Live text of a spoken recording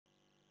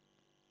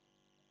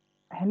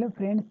Hello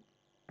friends,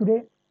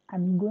 today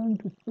I'm going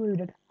to show you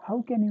that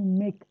how can you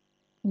make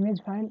image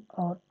file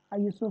or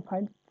ISO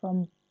file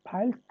from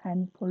files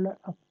and folder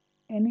of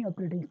any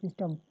operating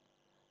system.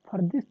 For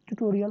this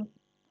tutorial,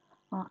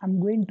 I'm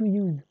going to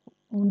use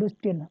Windows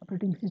 10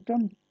 operating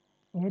system.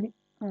 Here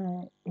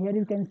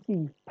you can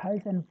see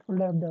files and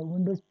folder of the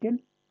Windows 10.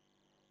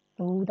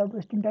 So without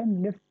wasting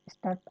time, let's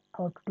start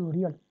our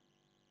tutorial.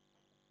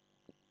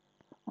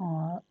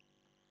 Uh,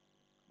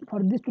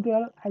 for this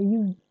tutorial, I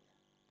use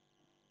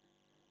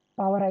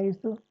Power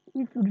ISO.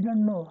 If you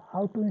didn't know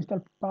how to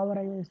install Power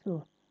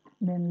ISO,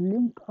 then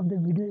link of the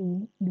video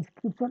in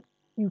description.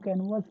 You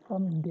can watch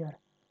from there.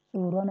 So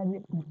run as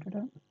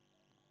administrator.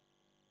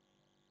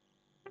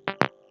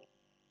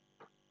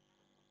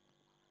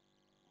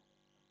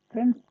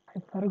 Friends, I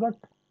forgot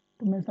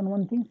to mention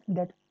one thing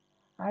that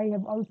I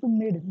have also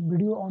made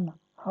video on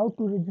how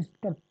to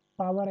register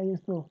Power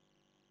ISO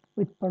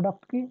with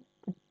product key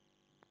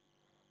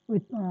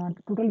with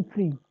totally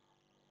free.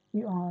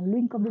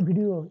 Link of the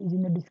video is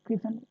in the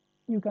description.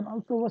 You can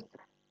also watch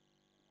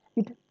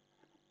it.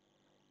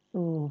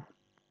 So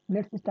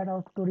let's start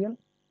our tutorial.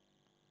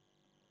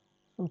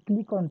 So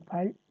click on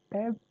File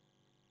tab,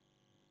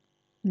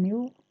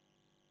 New.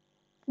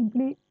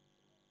 Simply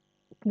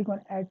click on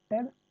Add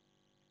tab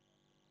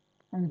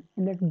and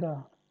select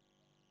the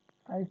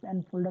files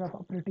and folder of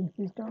operating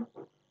system.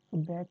 So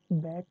back,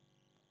 it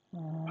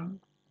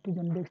is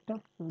on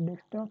desktop. So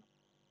desktop,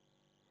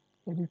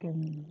 as you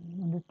can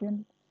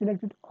understand,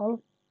 select it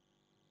all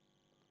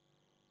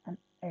and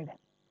add.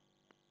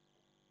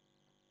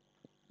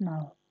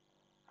 Now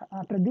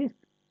after this,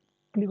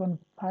 click on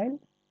File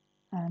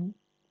and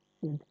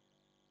save.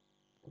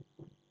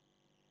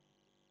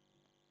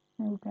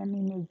 You can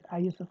image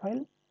ISO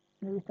file,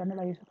 maybe standard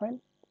ISO file,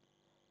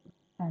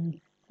 and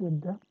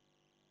save the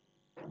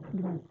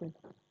save.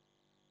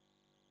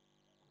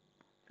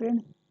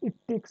 Friends, it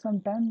takes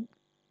some time.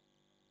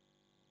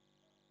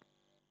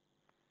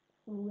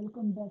 So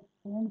welcome back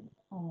friends.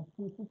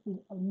 Process is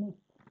almost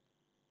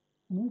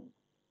finished.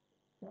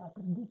 So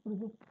after this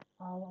process,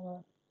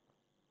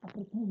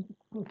 after finish this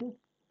process,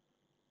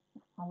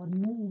 our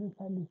new user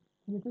file is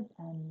created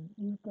and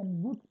you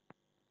can boot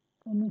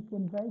any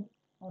pen drive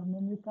or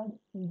memory card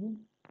using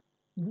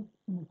this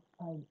image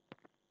file.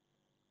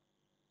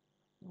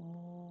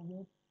 So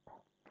wait,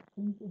 I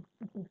think it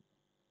takes.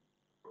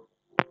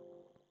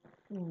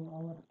 So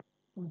our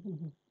process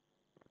is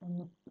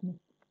almost finished.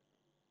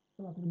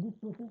 So after this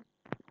process,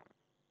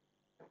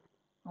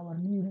 our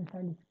new image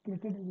file is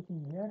created, which is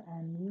here,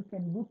 and you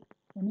can boot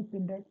any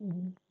pen drive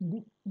using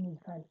this image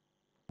file.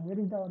 Here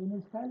is our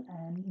image file,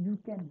 and you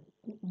can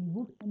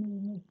boot any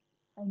image,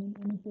 any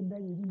pen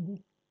drive using this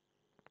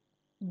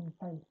image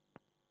file.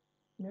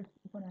 Let's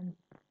open and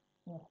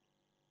here.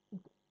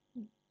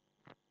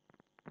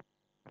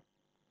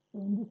 So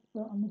in this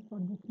only for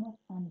this much,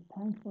 and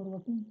thanks for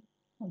watching.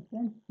 My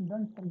friends,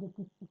 don't forget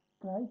to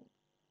subscribe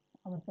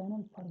our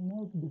channel for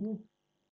more videos.